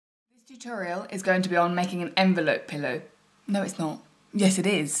Tutorial is going to be on making an envelope pillow. No, it's not. Yes, it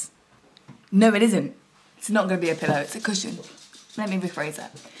is. No, it isn't. It's not going to be a pillow, it's a cushion. Let me rephrase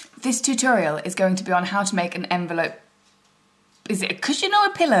that. This tutorial is going to be on how to make an envelope. Is it a cushion or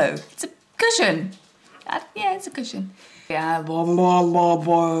a pillow? It's a cushion. Yeah, it's a cushion. Yeah, blah, blah, blah,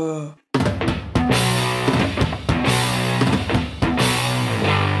 blah.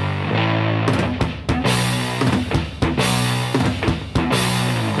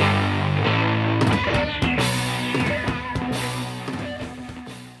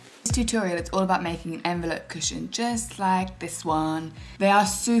 Tutorial, it's all about making an envelope cushion just like this one. They are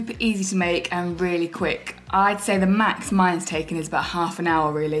super easy to make and really quick. I'd say the max mine's taken is about half an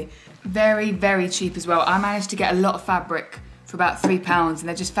hour really. Very, very cheap as well. I managed to get a lot of fabric for about £3 and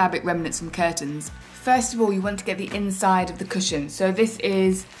they're just fabric remnants from curtains. First of all, you want to get the inside of the cushion. So this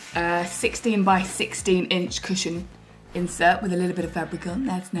is a 16 by 16 inch cushion insert with a little bit of fabric on,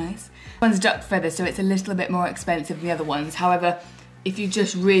 that's nice. This one's duck feather, so it's a little bit more expensive than the other ones. However, if you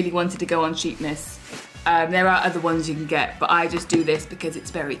just really wanted to go on cheapness, there are other ones you can get, but I just do this because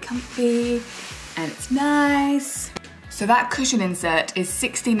it's very comfy and it's nice. So that cushion insert is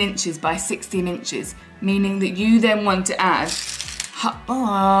 16 inches by 16 inches, meaning that you then want to add,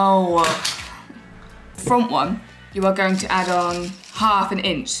 front one, you are going to add on ½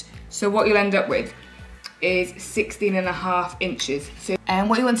 inch. So what you'll end up with is 16.5 inches. And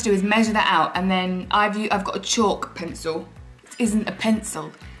what you want to do is measure that out, and then I've got a chalk pencil. Isn't a pencil,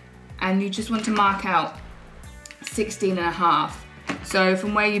 and you just want to mark out 16.5. So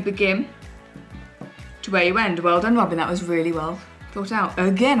from where you begin to where you end. Well done, Robin, that was really well thought out.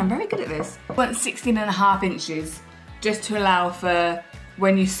 Again, I'm very good at this. I want 16.5 inches just to allow for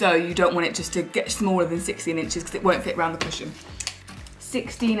when you sew, you don't want it just to get smaller than 16 inches because it won't fit around the cushion.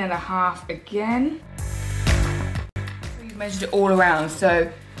 16.5 again. You've measured it all around,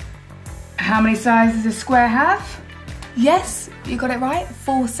 so how many sizes does a square have? Yes, you got it right,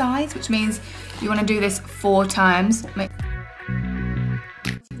 4 sides, which means you want to do this 4 times.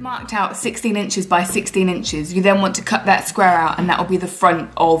 You've marked out 16 inches by 16 inches. You then want to cut that square out and that will be the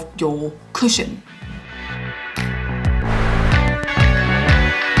front of your cushion.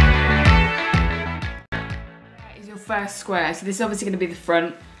 That is your first square. So this is obviously going to be the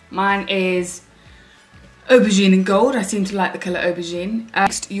front. Mine is aubergine and gold. I seem to like the colour aubergine.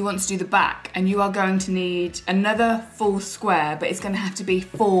 Next, you want to do the back, and you are going to need another full square, but it's going to have to be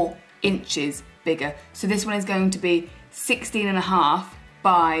 4 inches bigger. So this one is going to be 16.5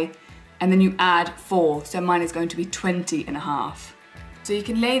 by, and then you add 4. So mine is going to be 20.5. So you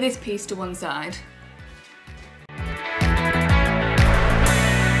can lay this piece to one side.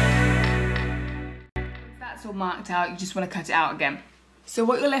 That's all marked out, you just want to cut it out again. So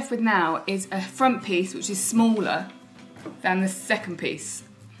what you're left with now is a front piece which is smaller than the second piece.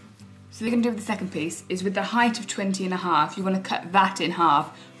 So what you're going to do with the second piece is with the height of 20.5, you want to cut that in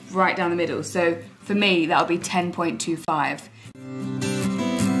half right down the middle. So for me that'll be 10.25.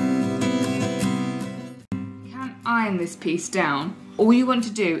 You can't iron this piece down. All you want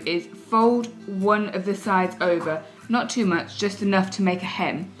to do is fold one of the sides over, not too much, just enough to make a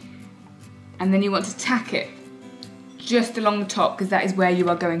hem. And then you want to tack it just along the top because that is where you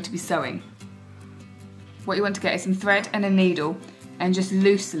are going to be sewing. What you want to get is some thread and a needle and just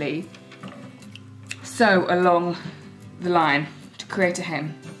loosely sew along the line to create a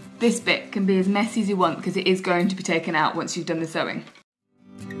hem. This bit can be as messy as you want because it is going to be taken out once you've done the sewing.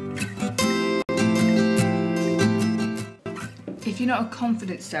 If you're not a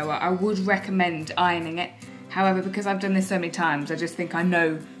confident sewer, I would recommend ironing it. However, because I've done this so many times, I just think I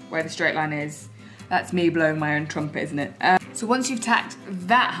know where the straight line is. That's me blowing my own trumpet, isn't it? So once you've tacked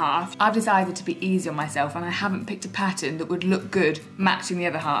that half, I've decided to be easy on myself and I haven't picked a pattern that would look good matching the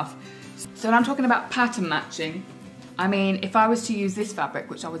other half. So when I'm talking about pattern matching, I mean, if I was to use this fabric,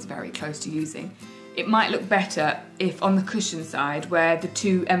 which I was very close to using, it might look better if on the cushion side, where the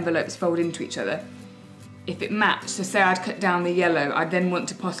 2 envelopes fold into each other, if it matched. So say I'd cut down the yellow, I'd then want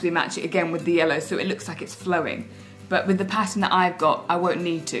to possibly match it again with the yellow so it looks like it's flowing. But with the pattern that I've got, I won't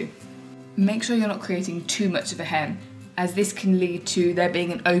need to. Make sure you're not creating too much of a hem, as this can lead to there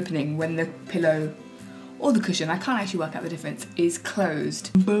being an opening when the pillow or the cushion, I can't actually work out the difference, is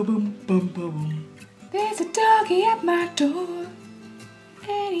closed. Boom, boom, boom, boom. There's a doggy at my door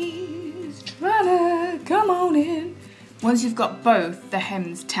and he's trying to come on in. Once you've got both the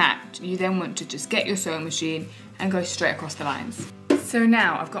hems tacked, you then want to just get your sewing machine and go straight across the lines. So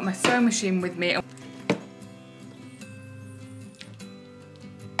now I've got my sewing machine with me.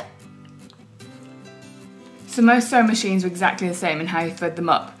 So most sewing machines are exactly the same in how you thread them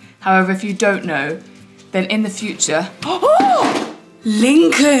up. However, if you don't know, then in the future... Oh!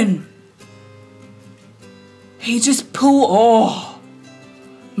 Lincoln! He just pulled, oh,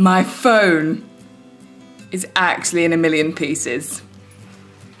 my phone is actually in a million pieces.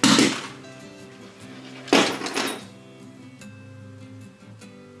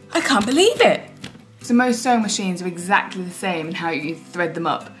 I can't believe it. So most sewing machines are exactly the same in how you thread them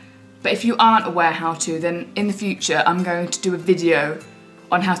up. But if you aren't aware how to, then in the future I'm going to do a video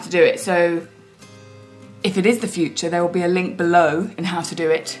on how to do it. So if it is the future, there will be a link below in how to do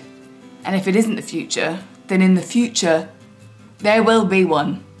it. And if it isn't the future, then in the future, there will be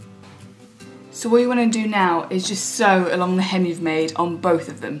one. So what you want to do now is just sew along the hem you've made on both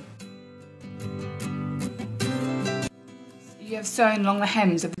of them. You have sewn along the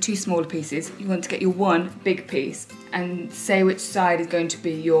hems of the two smaller pieces. You want to get your one big piece and say which side is going to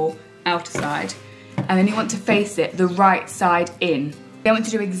be your outer side. And then you want to face it the right side in. You want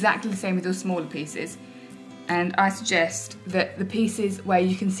to do exactly the same with your smaller pieces. And I suggest that the pieces where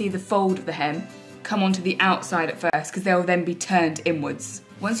you can see the fold of the hem come onto the outside at first, because they'll then be turned inwards.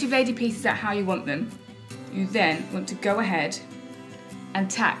 Once you've laid your pieces out how you want them, you then want to go ahead and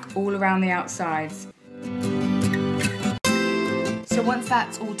tack all around the outsides. So once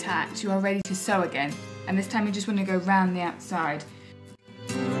that's all tacked, you are ready to sew again. And this time you just want to go round the outside.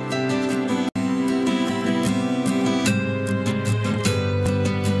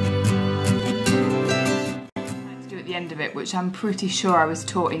 The end of it, which I'm pretty sure I was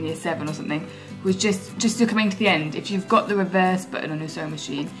taught in year 7 or something, was just coming to the end. If you've got the reverse button on your sewing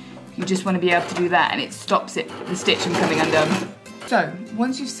machine, you just want to be able to do that, and it stops the stitch from coming undone. So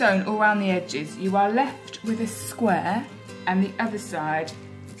once you've sewn all around the edges, you are left with a square, and the other side,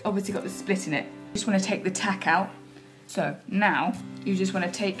 it's obviously got the split in it. You just want to take the tack out. So now you just want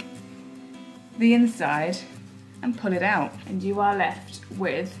to take the inside and pull it out, and you are left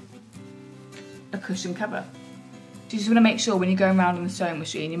with a cushion cover. So you just want to make sure when you're going around on the sewing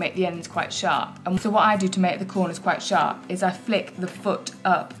machine, you make the ends quite sharp. And so what I do to make the corners quite sharp is I flick the foot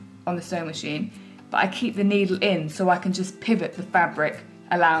up on the sewing machine, but I keep the needle in so I can just pivot the fabric,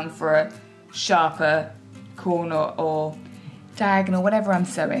 allowing for a sharper corner or diagonal, whatever I'm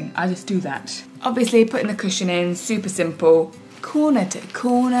sewing. I just do that. Obviously putting the cushion in, super simple, corner to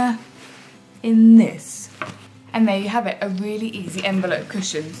corner in this. And there you have it, a really easy envelope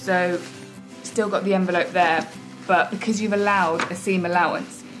cushion. So still got the envelope there, but because you've allowed a seam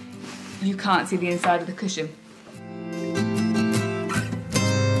allowance, you can't see the inside of the cushion.